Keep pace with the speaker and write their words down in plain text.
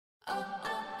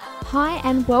Hi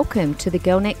and welcome to the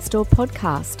Girl Next Door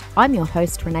podcast. I'm your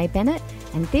host Renee Bennett,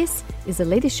 and this is a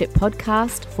leadership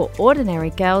podcast for ordinary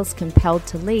girls compelled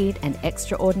to lead an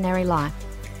extraordinary life.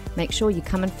 Make sure you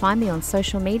come and find me on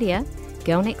social media,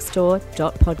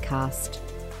 girlnextdoor.podcast.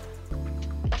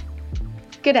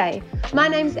 G'day, my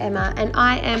name's Emma and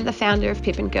I am the founder of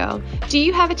Pip and Girl. Do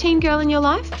you have a teen girl in your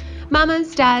life?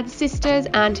 Mamas, dads, sisters,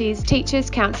 aunties, teachers,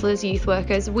 counsellors, youth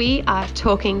workers, we are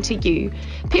talking to you.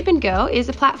 Pip and Girl is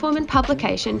a platform and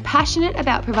publication passionate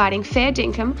about providing fair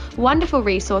dinkum, wonderful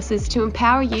resources to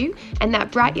empower you and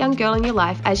that bright young girl in your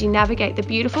life as you navigate the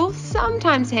beautiful,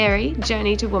 sometimes hairy,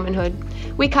 journey to womanhood.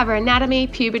 We cover anatomy,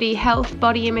 puberty, health,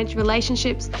 body image,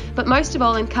 relationships, but most of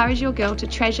all encourage your girl to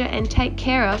treasure and take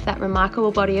care of that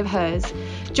remarkable body of hers.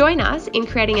 Join us in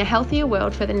creating a healthier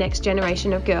world for the next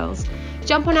generation of girls.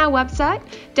 Jump on our website,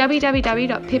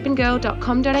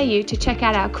 www.pipandgirl.com.au to check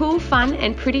out our cool, fun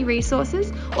and pretty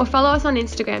resources, or follow us on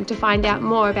Instagram to find out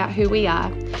more about who we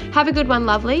are. Have a good one,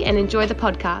 lovely, and enjoy the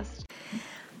podcast.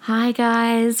 Hi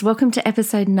guys, welcome to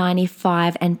episode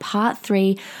 95 and part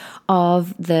 3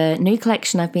 of the new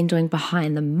collection I've been doing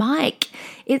behind the mic.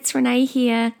 It's Renee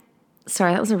here.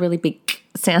 Sorry, that was a really big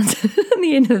sound on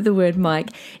the end of the word mic.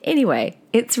 Anyway,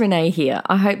 it's Renee here.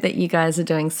 I hope that you guys are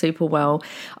doing super well.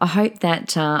 I hope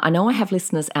that, I know I have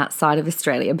listeners outside of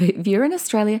Australia, but if you're in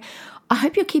Australia, I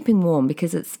hope you're keeping warm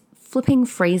because it's flipping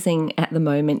freezing at the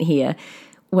moment here.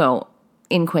 Well,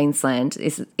 in Queensland,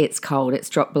 it's cold. It's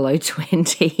dropped below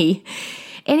 20.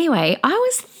 Anyway, I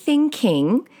was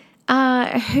thinking,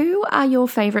 who are your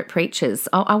favourite preachers?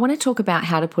 I want to talk about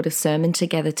how to put a sermon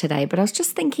together today, but I was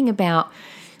just thinking about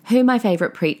who my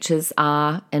favourite preachers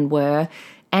are and were,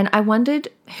 and I wondered,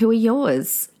 who are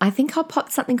yours? I think I'll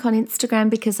pop something on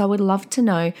Instagram because I would love to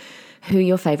know who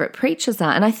your favourite preachers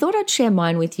are. And I thought I'd share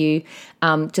mine with you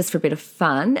just for a bit of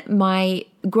fun.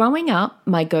 Growing up,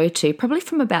 my go-to, probably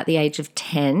from about the age of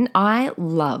 10, I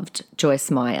loved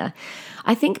Joyce Meyer.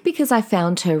 I think because I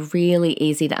found her really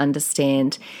easy to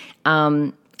understand.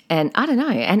 And I don't know,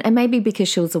 and maybe because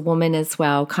she was a woman as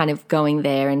well, kind of going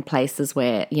there in places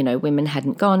where, you know, women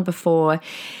hadn't gone before.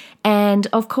 And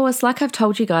of course, like I've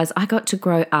told you guys, I got to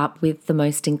grow up with the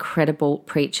most incredible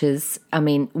preachers. I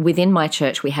mean, within my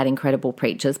church, we had incredible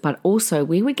preachers, but also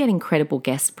we would get incredible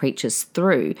guest preachers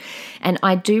through. And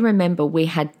I do remember we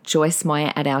had Joyce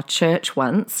Meyer at our church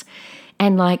once.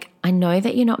 And like, I know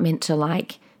that you're not meant to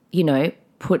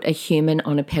put a human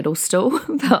on a pedestal,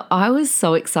 but I was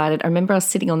so excited. I remember I was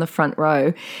sitting on the front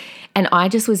row and I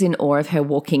just was in awe of her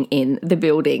walking in the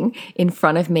building in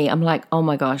front of me. I'm like, oh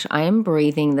my gosh, I am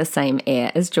breathing the same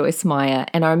air as Joyce Meyer.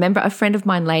 And I remember a friend of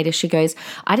mine later, she goes,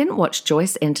 I didn't watch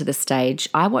Joyce enter the stage.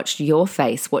 I watched your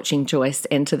face watching Joyce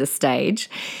enter the stage.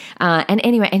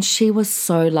 And she was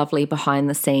so lovely behind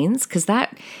the scenes because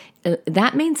that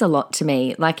means a lot to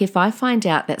me. Like if I find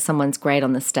out that someone's great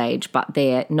on the stage, but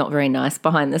they're not very nice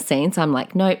behind the scenes, I'm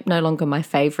like, nope, no longer my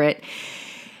favorite.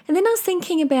 And then I was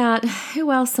thinking about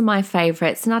who else are my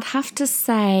favorites, and I'd have to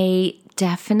say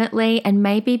definitely, and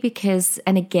maybe because,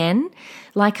 and again,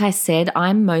 like I said,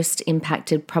 I'm most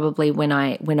impacted probably when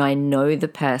I know the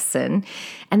person,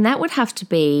 and that would have to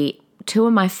be two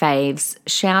of my faves.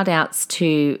 Shout outs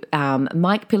to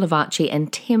Mike Pilavacci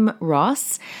and Tim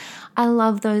Ross. I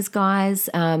love those guys.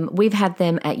 We've had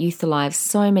them at Youth Alive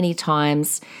so many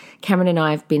times. Cameron and I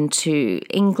have been to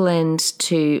England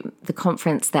to the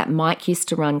conference that Mike used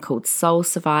to run called Soul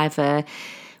Survivor,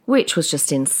 which was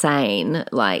just insane.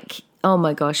 Like, oh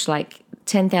my gosh, like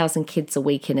 10,000 kids a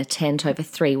week in a tent over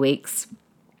 3 weeks.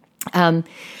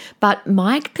 But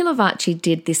Mike Pilavacci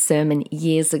did this sermon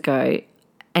years ago,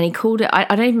 and he called it, I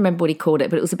don't even remember what he called it,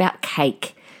 but it was about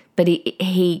cake. But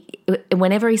he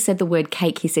whenever he said the word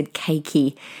cake, he said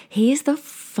cakey. He is the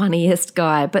funniest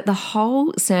guy. But the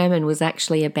whole sermon was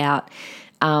actually about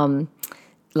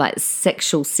like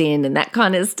sexual sin and that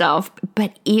kind of stuff.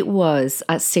 But it was,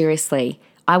 seriously,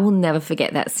 I will never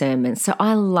forget that sermon. So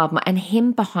I love and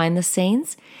him behind the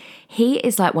scenes, he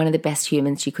is like one of the best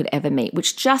humans you could ever meet,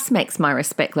 which just makes my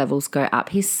respect levels go up.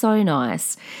 He's so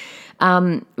nice.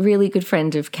 Really good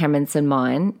friend of Cameron's and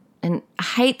mine. And I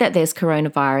hate that there's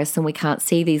coronavirus and we can't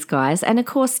see these guys. And of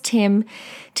course, Tim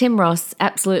Ross,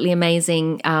 absolutely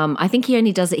amazing. I think he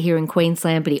only does it here in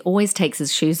Queensland, but he always takes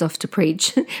his shoes off to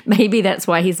preach. Maybe that's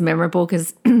why he's memorable,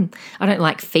 because I don't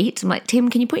like feet. I'm like, Tim,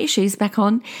 can you put your shoes back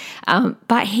on?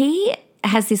 But he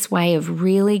has this way of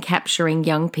really capturing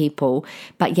young people,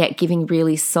 but yet giving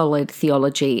really solid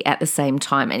theology at the same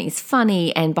time. And he's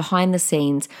funny and behind the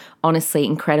scenes, honestly,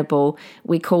 incredible.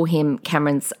 We call him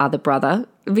Cameron's other brother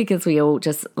because we all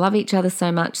just love each other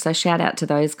so much. So shout out to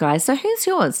those guys. So who's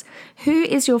yours? Who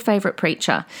is your favorite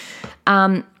preacher?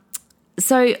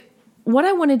 So what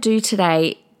I want to do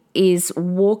today is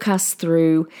walk us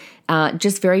through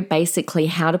just very basically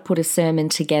how to put a sermon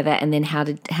together and then how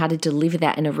to deliver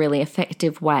that in a really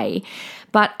effective way.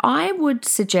 But I would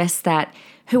suggest that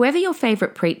whoever your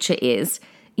favorite preacher is,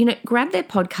 grab their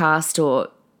podcast or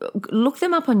look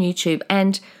them up on YouTube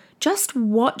and just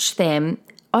watch them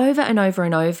over and over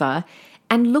and over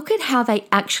and look at how they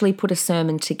actually put a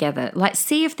sermon together. Like,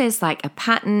 see if there's like a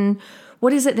pattern.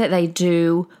 What is it that they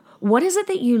do? What is it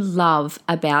that you love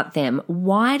about them?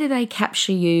 Why do they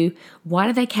capture you? Why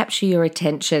do they capture your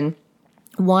attention?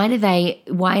 Why are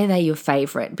they your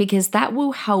favorite? Because that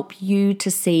will help you to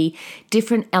see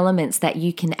different elements that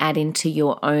you can add into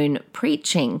your own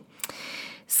preaching.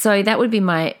 So that would be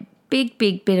my big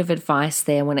bit of advice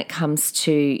there when it comes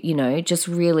to, just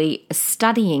really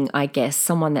studying, I guess,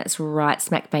 someone that's right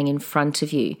smack bang in front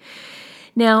of you.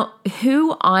 Now,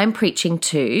 who I'm preaching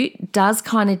to does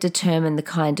kind of determine the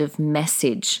kind of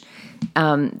message.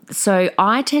 So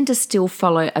I tend to still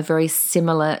follow a very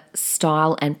similar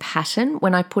style and pattern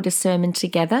when I put a sermon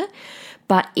together.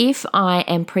 But if I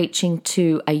am preaching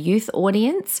to a youth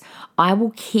audience, I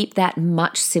will keep that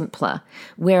much simpler.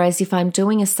 Whereas if I'm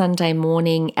doing a Sunday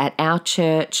morning at our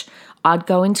church, I'd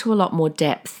go into a lot more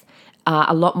depth,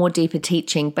 a lot more deeper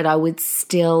teaching, but I would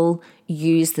still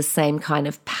use the same kind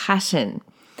of pattern.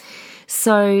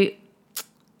 So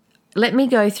let me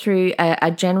go through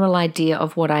a general idea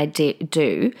of what I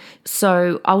do.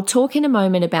 So I'll talk in a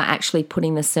moment about actually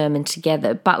putting the sermon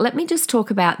together, but let me just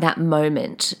talk about that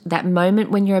moment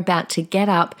when you're about to get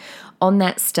up on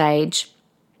that stage.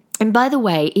 And by the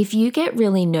way, if you get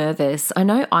really nervous, I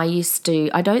know I used to,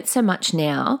 I don't so much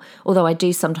now, although I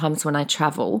do sometimes when I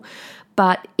travel,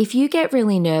 but if you get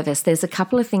really nervous, there's a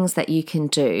couple of things that you can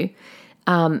do.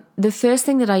 The first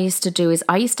thing that I used to do is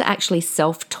I used to actually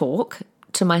self-talk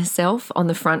to myself on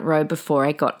the front row before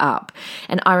I got up.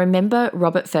 And I remember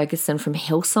Robert Ferguson from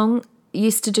Hillsong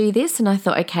used to do this, and I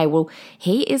thought, okay, well,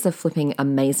 he is a flipping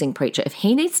amazing preacher. If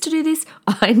he needs to do this,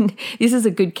 this is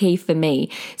a good key for me.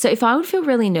 So if I would feel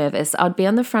really nervous, I'd be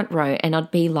on the front row and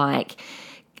I'd be like,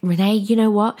 Renee, you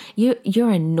know what? You're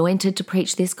anointed to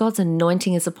preach this. God's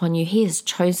anointing is upon you. He has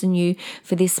chosen you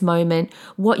for this moment.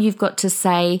 What you've got to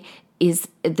say is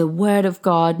the word of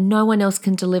God. No one else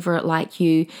can deliver it like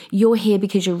you. You're here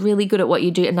because you're really good at what you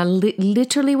do. And I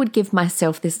literally would give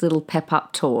myself this little pep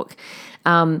up talk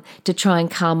to try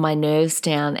and calm my nerves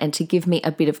down and to give me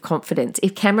a bit of confidence.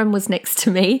 If Cameron was next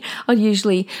to me, I'd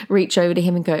usually reach over to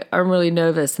him and go, I'm really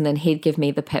nervous. And then he'd give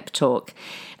me the pep talk.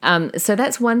 So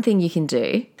that's one thing you can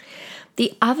do.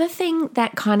 The other thing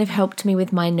that kind of helped me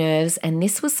with my nerves, and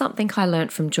this was something I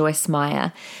learned from Joyce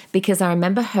Meyer, because I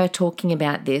remember her talking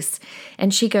about this,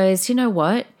 and she goes, you know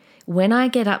what? When I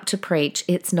get up to preach,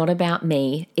 it's not about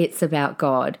me, it's about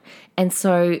God. And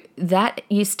so that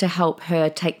used to help her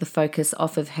take the focus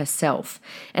off of herself.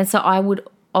 And so I would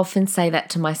often say that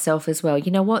to myself as well.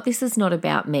 You know what? This is not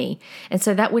about me. And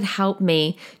so that would help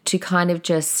me to kind of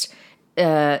just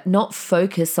not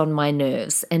focus on my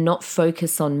nerves and not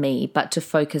focus on me, but to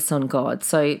focus on God.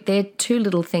 So they're two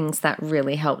little things that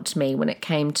really helped me when it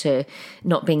came to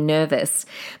not being nervous.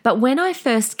 But when I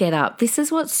first get up, this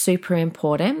is what's super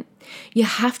important. You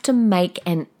have to make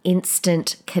an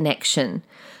instant connection.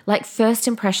 Like, first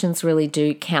impressions really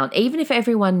do count, even if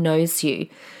everyone knows you.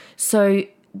 So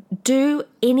do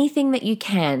anything that you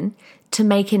can to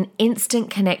make an instant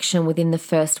connection within the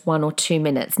first 1 or 2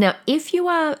 minutes. Now, if you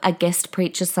are a guest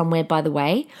preacher somewhere, by the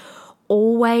way,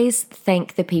 always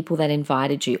thank the people that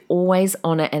invited you. Always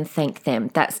honor and thank them.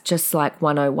 That's just like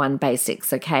 101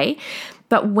 basics, okay?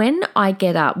 But when I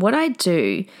get up, what I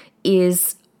do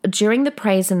is during the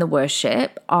praise and the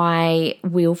worship, I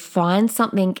will find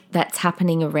something that's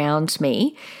happening around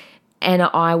me, and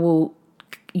I will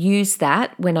use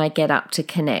that when I get up to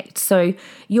connect. So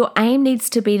your aim needs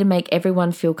to be to make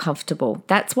everyone feel comfortable.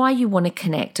 That's why you want to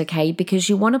connect, okay? Because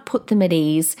you want to put them at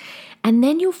ease, and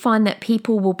then you'll find that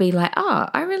people will be like, oh,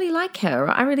 I really like her, or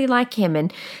I really like him,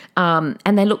 and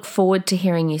they look forward to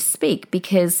hearing you speak,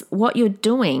 because what you're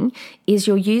doing is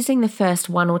you're using the first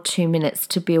 1 or 2 minutes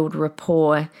to build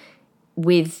rapport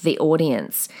with the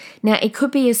audience. Now, it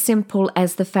could be as simple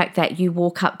as the fact that you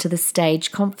walk up to the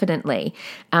stage confidently.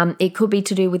 It could be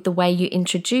to do with the way you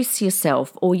introduce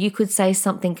yourself, or you could say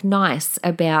something nice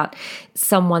about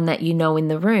someone that you know in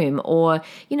the room, or,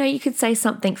 you could say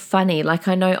something funny. Like,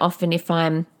 I know often if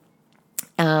I'm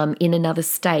in another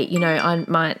state, I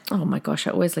might, oh my gosh,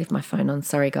 I always leave my phone on.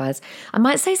 Sorry, guys. I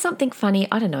might say something funny.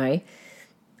 I don't know.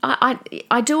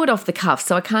 I do it off the cuff,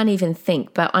 so I can't even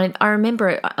think. But I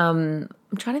remember, I'm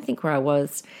trying to think where I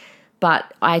was,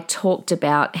 but I talked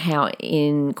about how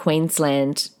in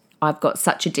Queensland I've got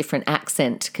such a different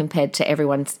accent compared to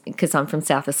everyone because I'm from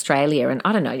South Australia. And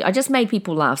I don't know, I just made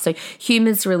people laugh. So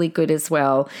humor's really good as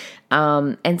well.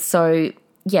 And so,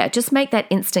 yeah, just make that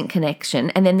instant connection.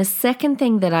 And then the second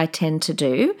thing that I tend to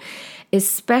do,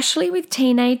 especially with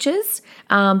teenagers,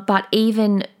 but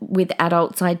even with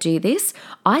adults, I do this.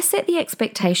 I set the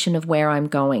expectation of where I'm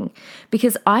going,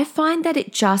 because I find that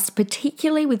it just,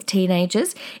 particularly with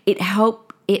teenagers, it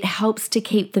helps to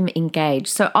keep them engaged.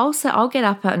 So I'll get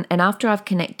up and after I've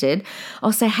connected,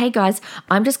 I'll say, hey guys,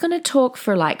 I'm just going to talk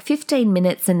for like 15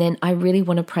 minutes and then I really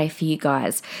want to pray for you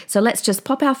guys. So let's just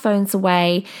pop our phones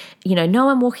away, no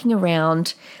one walking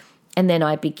around, and then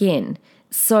I begin.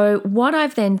 So what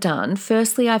I've then done,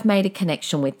 firstly, I've made a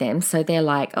connection with them. So they're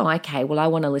like, oh, okay, well, I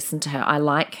want to listen to her. I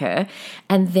like her.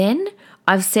 And then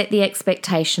I've set the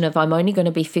expectation of I'm only going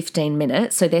to be 15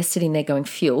 minutes. So they're sitting there going,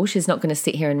 phew, she's not going to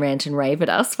sit here and rant and rave at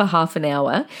us for half an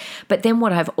hour. But then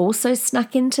what I've also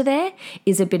snuck into there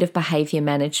is a bit of behavior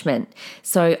management.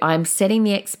 So I'm setting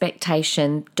the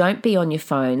expectation, don't be on your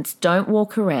phones, don't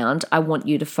walk around. I want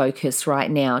you to focus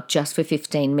right now just for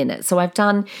 15 minutes. So I've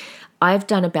done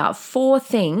about 4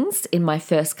 things in my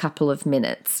first couple of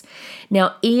minutes.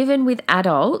 Now, even with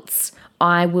adults,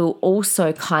 I will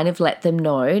also kind of let them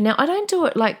know. Now, I don't do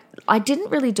it I didn't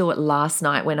really do it last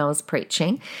night when I was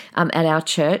preaching at our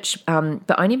church,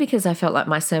 but only because I felt like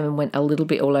my sermon went a little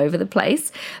bit all over the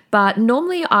place. But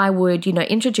normally I would,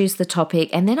 introduce the topic,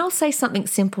 and then I'll say something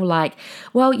simple like,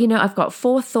 well, I've got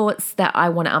 4 thoughts that I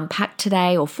want to unpack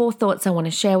today, or 4 thoughts I want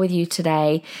to share with you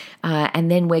today. And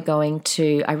then we're going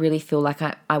to, I really feel like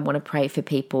I want to pray for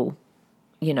people,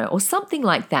 or something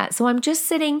like that. So I'm just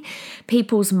setting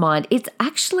people's mind. It's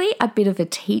actually a bit of a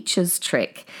teacher's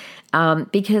trick,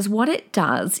 because what it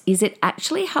does is it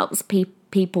actually helps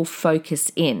people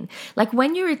focus in. Like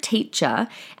when you're a teacher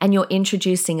and you're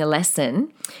introducing a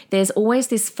lesson, there's always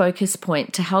this focus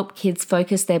point to help kids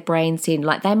focus their brains in.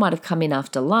 Like they might have come in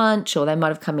after lunch, or they might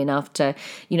have come in after,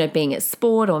 being at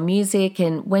sport or music.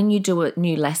 And when you do a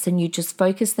new lesson, you just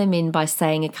focus them in by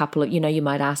saying a couple of, you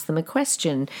might ask them a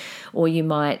question, or you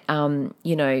might,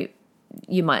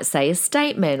 you might say a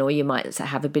statement, or you might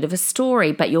have a bit of a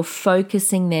story, but you're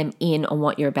focusing them in on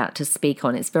what you're about to speak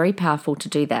on. It's very powerful to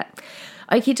do that.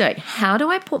 Okie doke, how do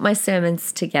I put my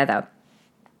sermons together?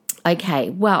 Okay,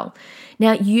 well,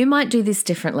 now you might do this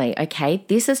differently, okay?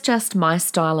 This is just my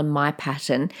style and my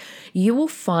pattern. You will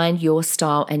find your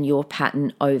style and your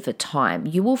pattern over time.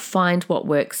 You will find what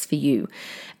works for you.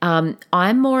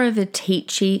 I'm more of a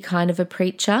teachy kind of a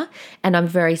preacher, and I'm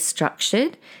very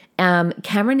structured.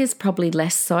 Cameron is probably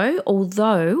less so,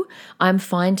 although I'm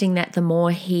finding that the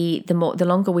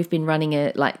longer we've been running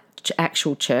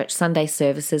actual church, Sunday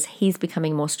services, he's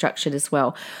becoming more structured as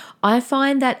well. I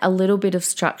find that a little bit of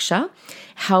structure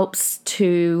helps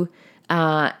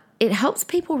it helps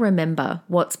people remember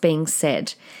what's being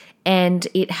said, and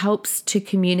it helps to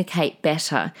communicate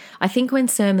better. I think when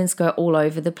sermons go all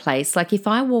over the place, like if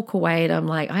I walk away and I'm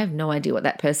like, I have no idea what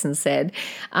that person said,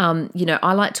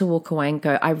 I like to walk away and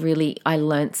go, I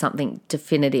learned something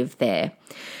definitive there.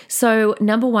 So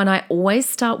number 1, I always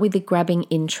start with a grabbing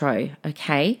intro,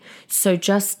 okay? So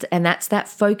and that's that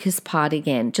focus part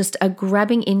again, just a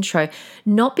grabbing intro,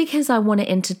 not because I want to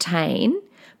entertain,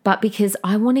 but because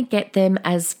I want to get them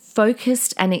as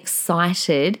focused and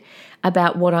excited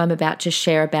about what I'm about to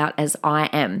share about as I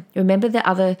am. Remember the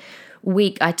other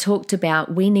week I talked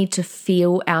about we need to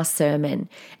feel our sermon.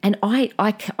 And I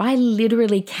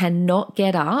literally cannot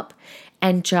get up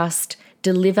and just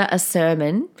deliver a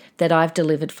sermon that I've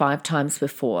delivered 5 times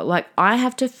before. Like I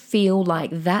have to feel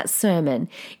like that sermon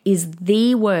is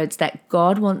the words that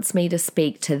God wants me to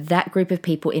speak to that group of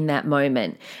people in that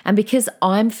moment. And because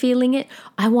I'm feeling it,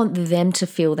 I want them to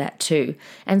feel that too.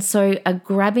 And so a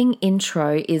grabbing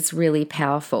intro is really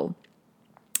powerful.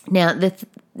 Now,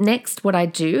 next what I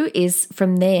do is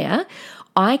from there,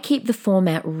 I keep the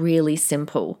format really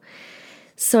simple.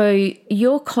 So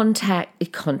your content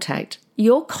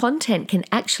can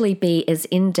actually be as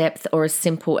in-depth or as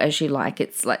simple as you like.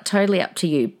 It's like totally up to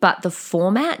you. But the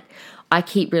format, I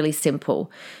keep really simple.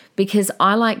 because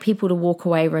I like people to walk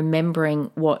away remembering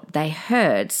what they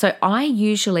heard. So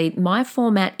my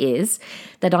format is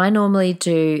that I normally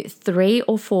do 3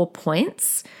 or 4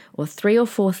 points or 3 or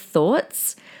 4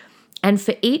 thoughts. And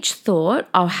for each thought,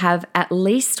 I'll have at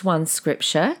least one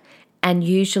scripture and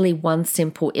usually one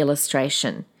simple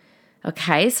illustration.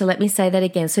 Okay, so let me say that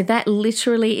again. So that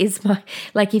literally is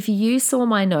like if you saw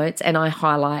my notes and I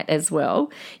highlight as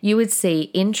well, you would see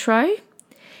intro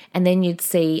and then you'd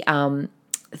see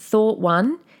thought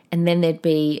 1, and then there'd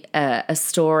be a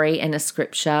story and a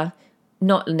scripture,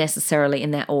 not necessarily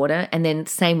in that order. And then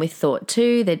same with thought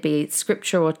 2, there'd be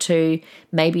scripture or 2,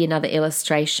 maybe another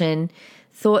illustration.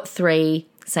 Thought 3,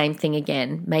 same thing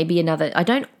again, maybe another. I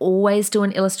don't always do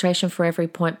an illustration for every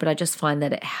point, but I just find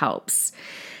that it helps.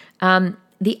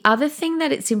 The other thing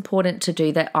that it's important to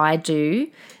do that I do,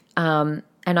 and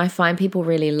I find people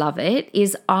really love it,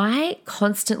 is I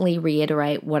constantly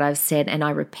reiterate what I've said and I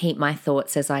repeat my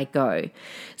thoughts as I go.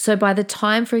 So by the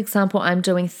time, for example, I'm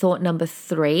doing thought number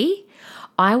 3,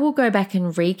 I will go back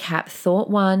and recap thought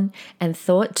 1 and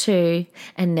thought 2,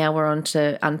 and now we're on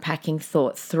to unpacking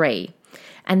thought 3.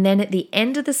 And then at the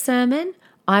end of the sermon,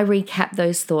 I recap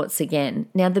those thoughts again.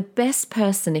 Now, the best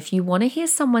person, if you want to hear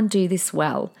someone do this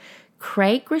well,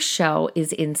 Craig Rochelle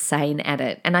is insane at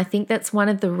it. And I think that's one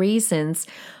of the reasons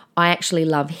I actually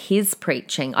love his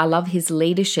preaching. I love his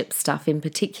leadership stuff in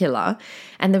particular.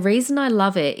 And the reason I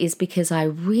love it is because I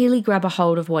really grab a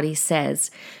hold of what he says,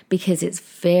 because it's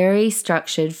very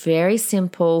structured, very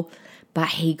simple, but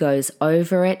he goes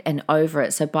over it and over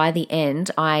it. So by the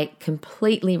end, I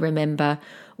completely remember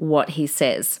what he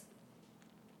says.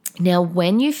 Now,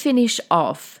 when you finish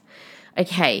off,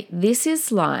 okay, this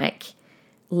is like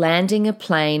landing a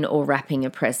plane or wrapping a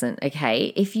present,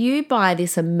 okay? If you buy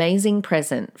this amazing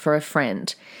present for a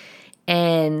friend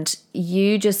and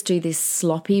you just do this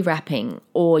sloppy wrapping,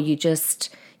 or you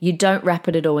don't wrap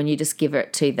it at all and you just give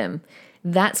it to them,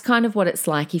 that's kind of what it's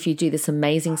like if you do this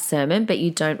amazing sermon but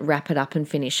you don't wrap it up and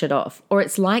finish it off. Or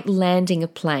it's like landing a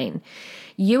plane.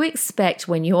 You expect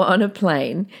when you're on a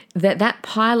plane that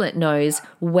pilot knows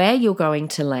where you're going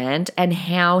to land and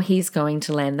how he's going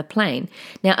to land the plane.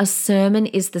 Now, a sermon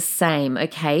is the same,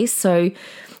 okay? So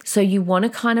you want to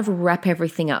kind of wrap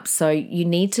everything up. So you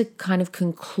need to kind of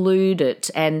conclude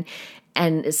it. And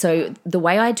so the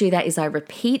way I do that is I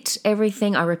repeat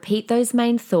everything. I repeat those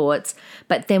main thoughts.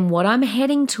 But then what I'm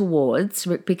heading towards,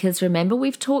 because remember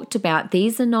we've talked about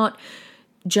these are not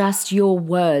just your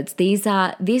words.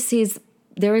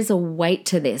 There is a weight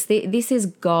to this. This is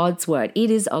God's word. It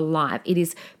is alive. It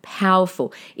is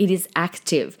powerful. It is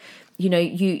active. You know,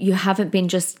 you haven't been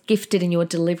just gifted in your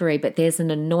delivery, but there's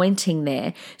an anointing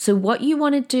there. So what you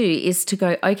want to do is to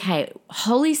go, okay,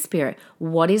 Holy Spirit,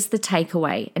 what is the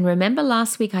takeaway? And remember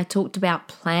last week I talked about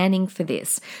planning for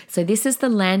this. So this is the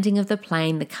landing of the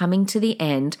plane, the coming to the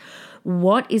end.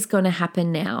 What is going to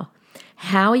happen now?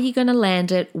 How are you going to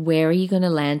land it? Where are you going to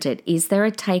land it? Is there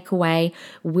a takeaway?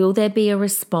 Will there be a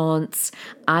response?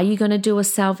 Are you going to do a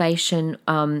salvation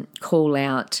call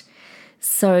out?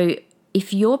 So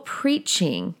if you're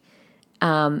preaching,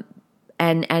 and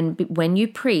when you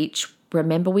preach,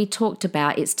 remember we talked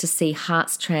about it's to see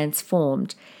hearts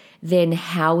transformed, then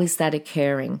how is that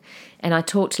occurring? And I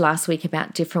talked last week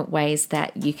about different ways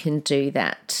that you can do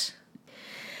that.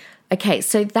 Okay,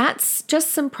 so that's just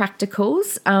some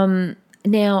practicals.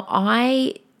 Now,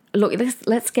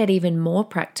 let's get even more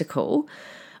practical.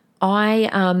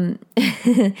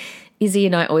 Izzy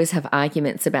and I always have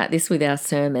arguments about this with our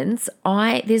sermons.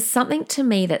 There's something to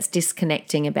me that's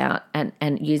disconnecting about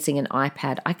and using an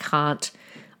iPad.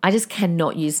 I just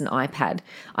cannot use an iPad.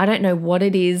 I don't know what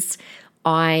it is.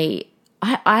 I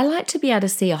like to be able to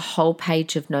see a whole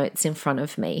page of notes in front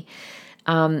of me.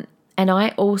 And I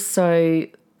also,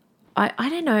 I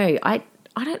don't know,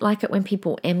 I don't like it when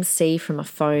people MC from a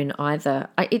phone either.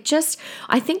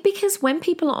 I think because when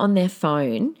people are on their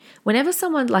phone, whenever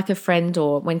someone like a friend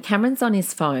or when Cameron's on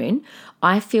his phone,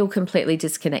 I feel completely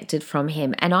disconnected from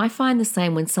him. And I find the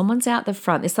same when someone's out the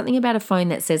front. There's something about a phone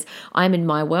that says, I'm in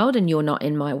my world and you're not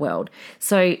in my world.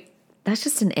 So that's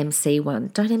just an MC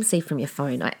one. Don't MC from your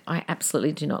phone. I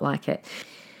absolutely do not like it.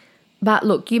 But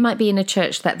look, you might be in a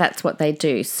church that's what they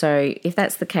do. So if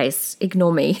that's the case,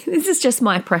 ignore me. This is just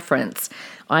my preference.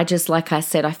 Like I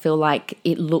said, I feel like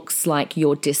it looks like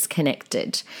you're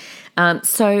disconnected.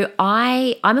 So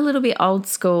I'm a little bit old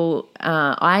school.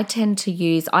 I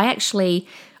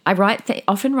I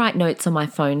often write notes on my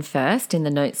phone first in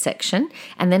the notes section,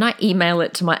 and then I email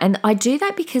it to and I do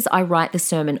that because I write the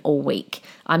sermon all week.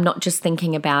 I'm not just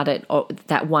thinking about it or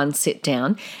that one sit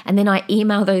down. And then I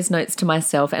email those notes to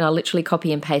myself, and I literally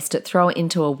copy and paste it, throw it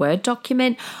into a Word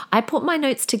document. I put my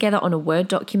notes together on a Word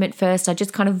document first. I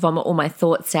just kind of vomit all my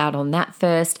thoughts out on that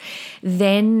first.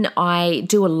 Then I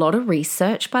do a lot of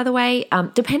research, by the way,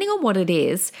 depending on what it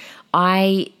is.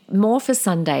 More for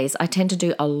Sundays, I tend to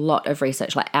do a lot of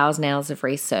research, like hours and hours of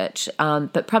research,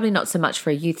 but probably not so much for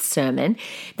a youth sermon.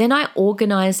 Then I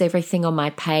organize everything on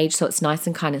my page so it's nice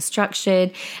and kind of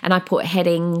structured, and I put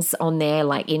headings on there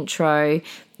like intro,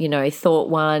 thought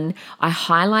one. I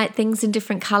highlight things in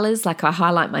different colors, like I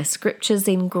highlight my scriptures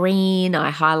in green. I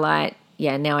highlight,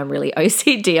 now I'm really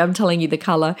OCD, I'm telling you the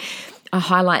color. I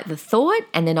highlight the thought,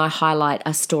 and then I highlight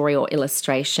a story or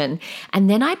illustration, and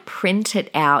then I print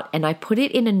it out and I put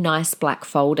it in a nice black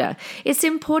folder. It's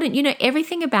important.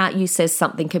 Everything about you says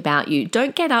something about you.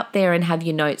 Don't get up there and have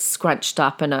your notes scrunched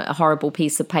up in a horrible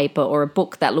piece of paper or a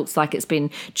book that looks like it's been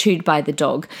chewed by the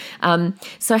dog.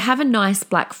 So have a nice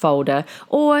black folder,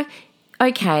 or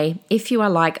okay, if you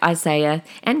are like Isaiah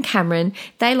and Cameron,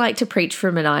 they like to preach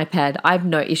from an iPad. I have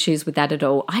no issues with that at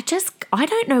all. I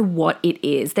don't know what it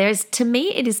is. To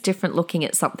me, it is different looking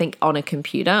at something on a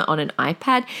computer, on an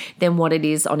iPad, than what it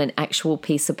is on an actual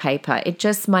piece of paper.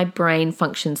 My brain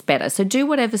functions better. So do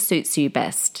whatever suits you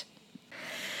best.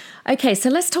 Okay, so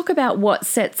let's talk about what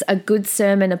sets a good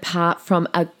sermon apart from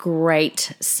a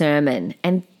great sermon.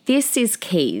 And this is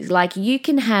key. Like, you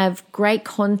can have great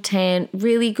content,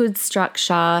 really good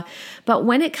structure, but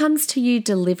when it comes to you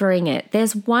delivering it,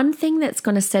 there's one thing that's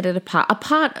going to set it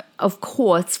apart, of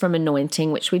course, from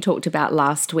anointing, which we talked about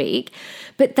last week,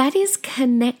 but that is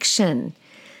connection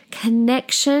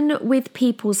with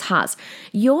people's hearts.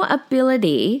 Your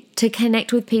ability to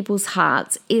connect with people's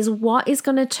hearts is what is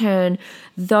going to turn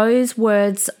those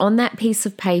words on that piece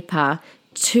of paper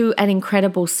to an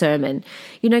incredible sermon.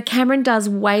 Cameron does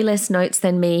way less notes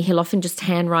than me. He'll often just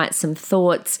handwrite some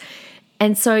thoughts.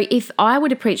 And so if I were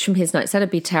to preach from his notes, that'd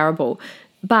be terrible.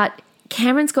 But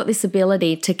Cameron's got this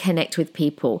ability to connect with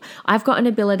people. I've got an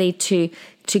ability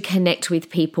to connect with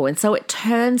people. And so it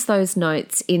turns those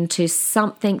notes into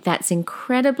something that's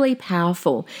incredibly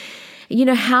powerful.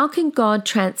 How can God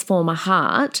transform a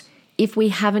heart if we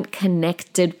haven't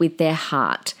connected with their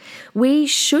heart? We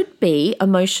should be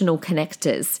emotional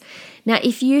connectors. Now,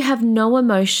 if you have no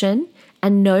emotion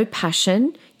and no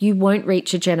passion, you won't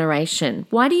reach a generation.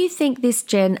 Why do you think this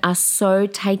gen are so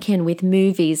taken with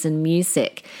movies and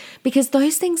music? Because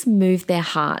those things move their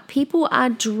heart. People are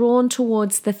drawn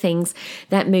towards the things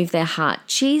that move their heart.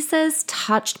 Jesus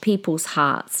touched people's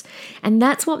hearts, and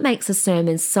that's what makes a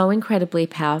sermon so incredibly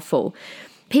powerful.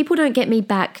 People don't get me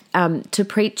back to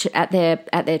preach at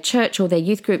their church or their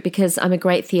youth group because I'm a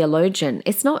great theologian.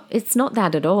 It's not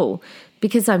that at all,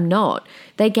 because I'm not.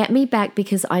 They get me back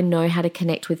because I know how to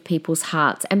connect with people's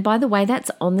hearts. And by the way,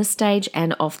 that's on the stage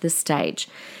and off the stage.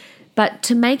 But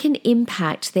to make an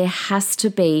impact, there has to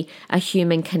be a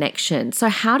human connection. So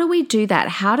how do we do that?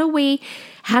 How do we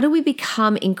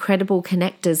become incredible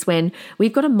connectors when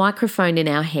we've got a microphone in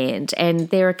our hand and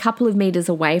they're a couple of meters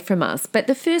away from us? But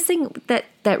the first thing that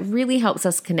really helps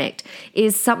us connect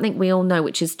is something we all know,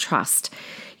 which is trust.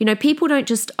 People don't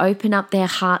just open up their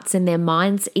hearts and their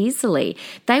minds easily.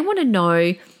 They want to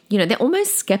know, they're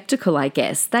almost skeptical, I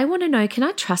guess. They want to know, can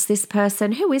I trust this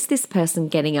person? Who is this person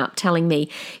getting up, telling me,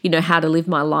 how to live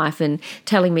my life and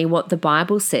telling me what the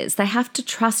Bible says? They have to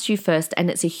trust you first, and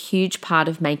it's a huge part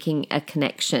of making a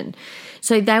connection.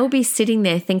 So they will be sitting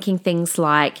there thinking things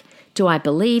like, do I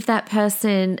believe that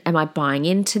person? Am I buying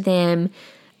into them?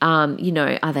 Are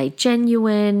they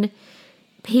genuine?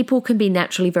 People can be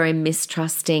naturally very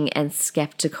mistrusting and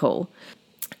skeptical.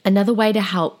 Another way to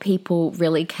help people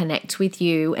really connect with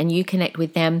you and you connect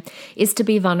with them is to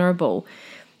be vulnerable.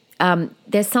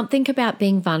 There's something about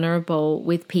being vulnerable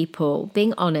with people,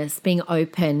 being honest, being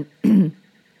open,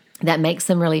 that makes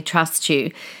them really trust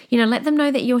you. Let them know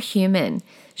that you're human.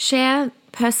 Share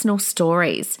personal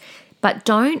stories, but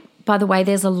by the way,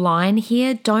 there's a line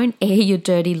here, don't air your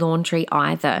dirty laundry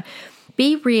either.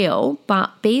 Be real,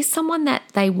 but be someone that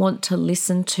they want to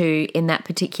listen to in that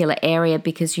particular area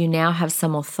because you now have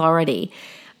some authority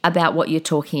about what you're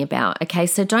talking about. Okay,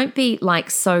 so don't be like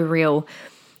so real,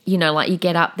 like you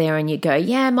get up there and you go,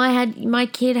 yeah, my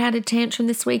kid had a tantrum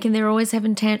this week and they're always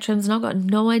having tantrums and I've got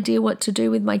no idea what to do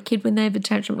with my kid when they have a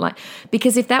tantrum.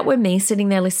 Because if that were me sitting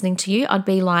there listening to you, I'd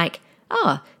be like,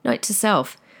 oh, note to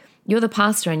self. You're the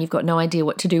pastor and you've got no idea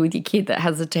what to do with your kid that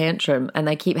has a tantrum and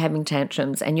they keep having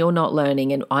tantrums and you're not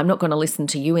learning, and I'm not going to listen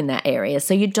to you in that area.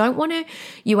 So you don't want to,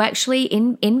 you actually,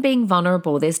 in being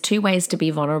vulnerable, there's two ways to be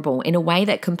vulnerable: in a way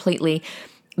that completely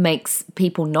makes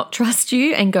people not trust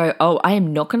you and go, oh, I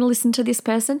am not going to listen to this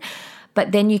person.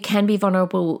 But then you can be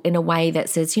vulnerable in a way that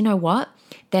says, you know what,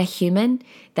 they're human,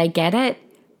 they get it,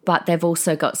 but they've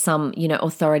also got some,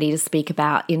 authority to speak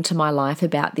about into my life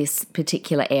about this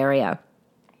particular area.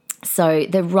 So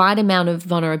the right amount of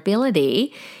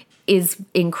vulnerability is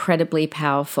incredibly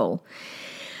powerful.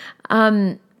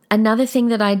 Another thing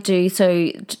that I do, so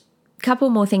a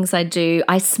couple more things I do,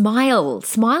 I smile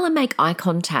and make eye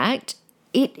contact.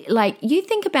 You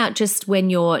think about just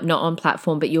when you're not on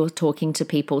platform, but you're talking to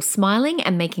people, smiling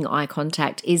and making eye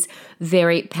contact is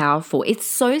very powerful. It's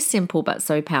so simple, but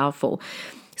so powerful.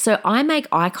 So I make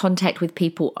eye contact with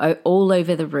people all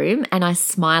over the room and I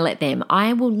smile at them.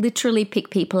 I will literally pick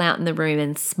people out in the room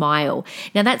and smile.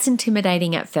 Now that's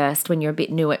intimidating at first when you're a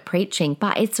bit new at preaching,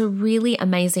 but it's a really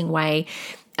amazing way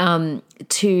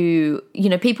to,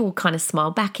 people kind of smile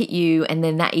back at you, and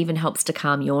then that even helps to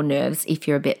calm your nerves if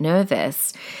you're a bit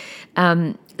nervous.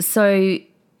 Don't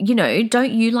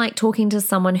you like talking to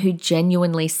someone who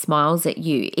genuinely smiles at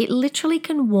you? It literally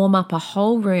can warm up a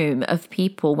whole room of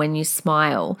people when you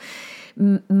smile.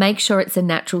 Make sure it's a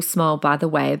natural smile, by the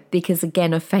way, because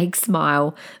again, a fake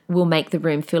smile will make the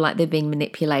room feel like they're being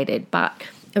manipulated. But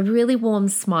a really warm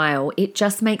smile, it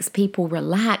just makes people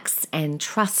relax and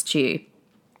trust you.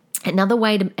 Another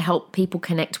way to help people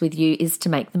connect with you is to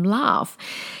make them laugh.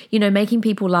 Making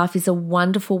people laugh is a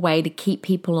wonderful way to keep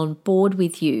people on board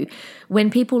with you. When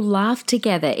people laugh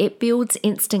together, it builds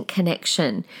instant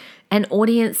connection, and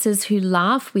audiences who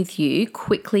laugh with you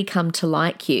quickly come to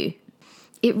like you.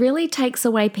 It really takes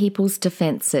away people's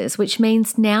defenses, which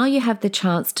means now you have the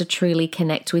chance to truly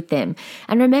connect with them.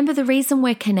 And remember, the reason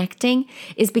we're connecting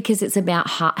is because it's about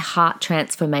heart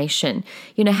transformation.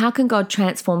 How can God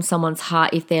transform someone's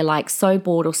heart if they're so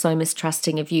bored or so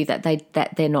mistrusting of you that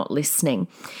they're not listening?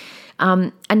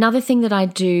 Another thing that I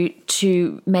do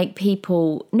to make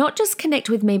people not just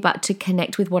connect with me, but to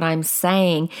connect with what I'm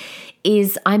saying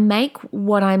is I make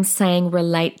what I'm saying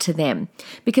relate to them,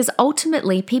 because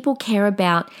ultimately people care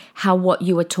about how what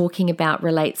you are talking about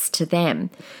relates to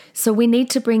them. So we need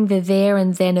to bring the there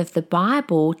and then of the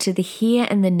Bible to the here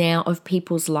and the now of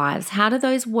people's lives. How do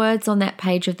those words on that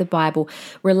page of the Bible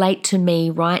relate to me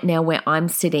right now where I'm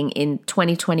sitting in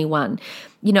 2021?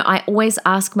 I always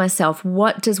ask myself,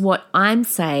 what does what I'm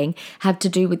saying have to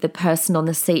do with the person on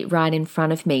the seat right in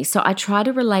front of me? So I try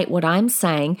to relate what I'm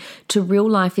saying to real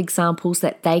life examples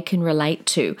that they can relate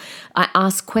to. I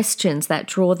ask questions that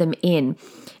draw them in.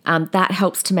 That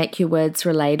helps to make your words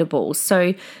relatable.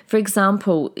 So, for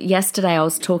example, yesterday I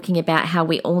was talking about how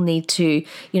we all need to,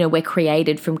 we're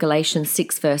created from Galatians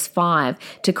 6 verse 5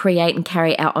 to create and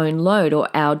carry our own load or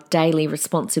our daily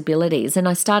responsibilities. And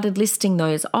I started listing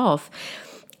those off.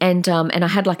 And I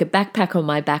had a backpack on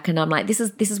my back, and I'm like, this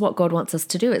is what God wants us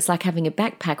to do. It's like having a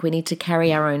backpack. We need to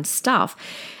carry our own stuff.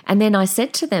 And then I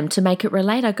said to them, to make it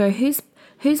relate, I go, whose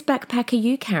backpack are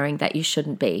you carrying that you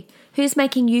shouldn't be? Who's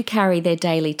making you carry their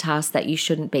daily tasks that you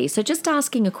shouldn't be? So just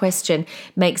asking a question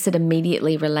makes it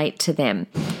immediately relate to them.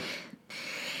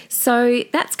 So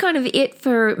that's kind of it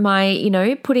for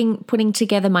my, putting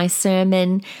together my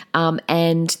sermon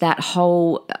and that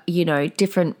whole,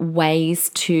 different ways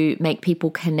to make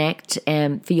people connect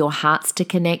and for your hearts to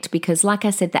connect. Because like I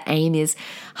said, the aim is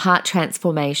heart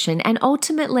transformation. And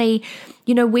ultimately,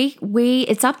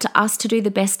 it's up to us to do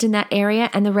the best in that area,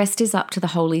 and the rest is up to the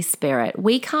Holy Spirit.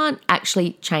 We can't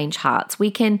actually change hearts.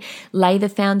 We can lay the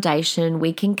foundation,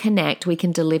 we can connect, we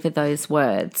can deliver those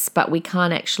words, but we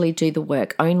can't actually do the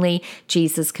work. Only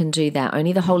Jesus can do that.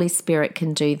 Only the Holy Spirit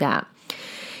can do that.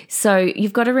 So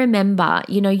you've got to remember,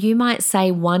 you might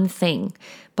say one thing,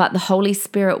 but the Holy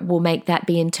Spirit will make that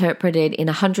be interpreted in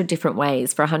 100 different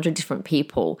ways for 100 different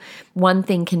people. One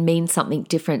thing can mean something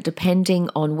different depending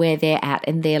on where they're at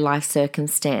in their life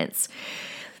circumstance.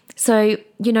 So,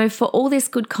 for all this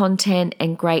good content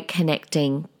and great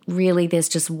connecting, really there's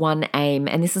just one aim,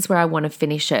 and this is where I want to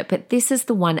finish it, but this is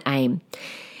the one aim.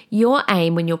 Your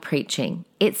aim when you're preaching,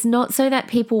 it's not so that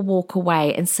people walk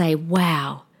away and say,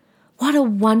 wow, what a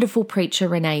wonderful preacher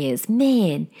Renee is.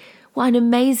 Man, what an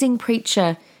amazing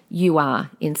preacher you are.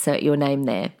 Insert your name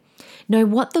there. No,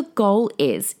 what the goal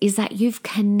is that you've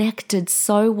connected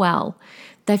so well.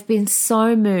 They've been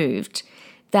so moved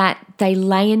that they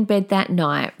lay in bed that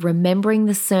night, remembering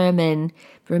the sermon,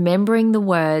 remembering the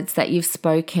words that you've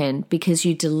spoken because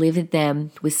you delivered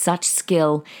them with such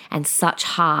skill and such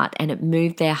heart, and it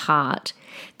moved their heart,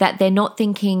 that they're not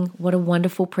thinking, what a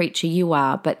wonderful preacher you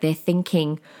are, but they're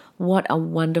thinking, what a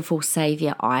wonderful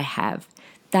Savior I have.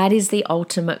 That is the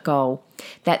ultimate goal,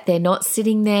 that they're not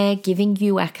sitting there giving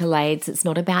you accolades. It's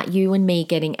not about you and me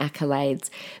getting accolades,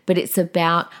 but it's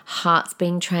about hearts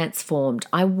being transformed.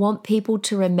 I want people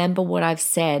to remember what I've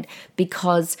said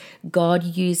because God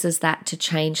uses that to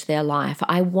change their life.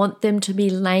 I want them to be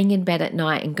laying in bed at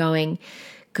night and going,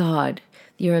 God,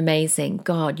 you're amazing.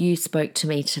 God, you spoke to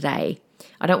me today.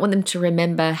 I don't want them to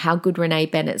remember how good Renee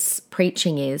Bennett's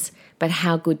preaching is, but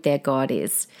how good their God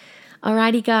is.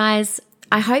 Alrighty, guys.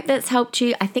 I hope that's helped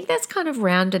you. I think that's kind of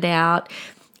rounded out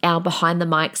our behind the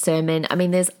mic sermon. I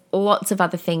mean, there's lots of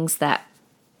other things that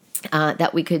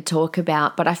we could talk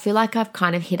about, but I feel like I've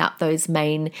kind of hit up those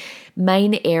main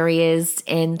areas,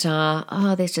 and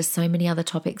there's just so many other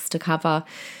topics to cover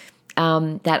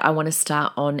that I want to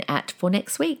start on for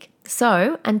next week.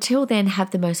 So until then,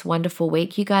 have the most wonderful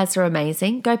week. You guys are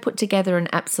amazing. Go put together an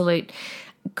absolute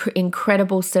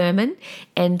incredible sermon,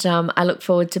 and I look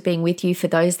forward to being with you. For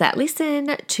those that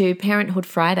listen to Parenthood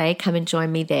Friday, come and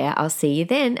join me there. I'll see you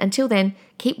then. Until then,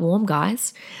 keep warm,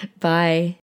 guys. Bye.